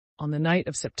On the night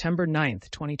of September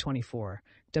 9th, 2024,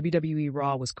 WWE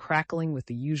RAW was crackling with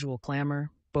the usual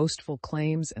clamor, boastful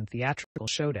claims, and theatrical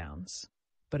showdowns.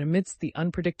 But amidst the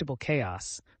unpredictable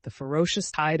chaos, the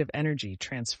ferocious tide of energy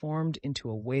transformed into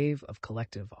a wave of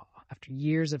collective awe. After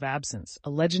years of absence, a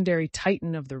legendary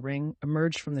titan of the ring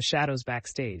emerged from the shadows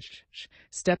backstage,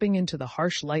 stepping into the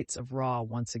harsh lights of RAW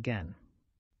once again.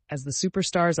 As the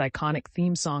superstar's iconic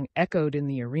theme song echoed in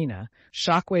the arena,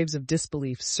 shockwaves of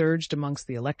disbelief surged amongst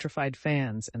the electrified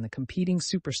fans, and the competing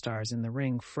superstars in the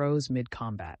ring froze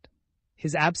mid-combat.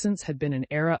 His absence had been an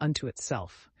era unto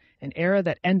itself, an era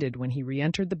that ended when he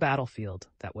re-entered the battlefield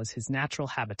that was his natural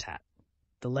habitat.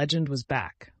 The legend was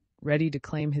back, ready to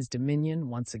claim his dominion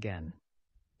once again.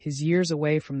 His years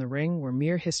away from the ring were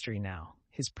mere history now,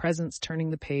 his presence turning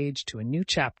the page to a new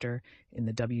chapter in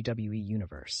the WWE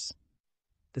universe.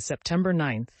 The September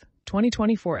 9th,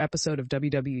 2024 episode of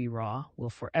WWE RAW will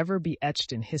forever be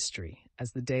etched in history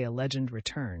as the day a legend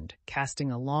returned, casting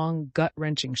a long,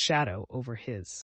 gut-wrenching shadow over his.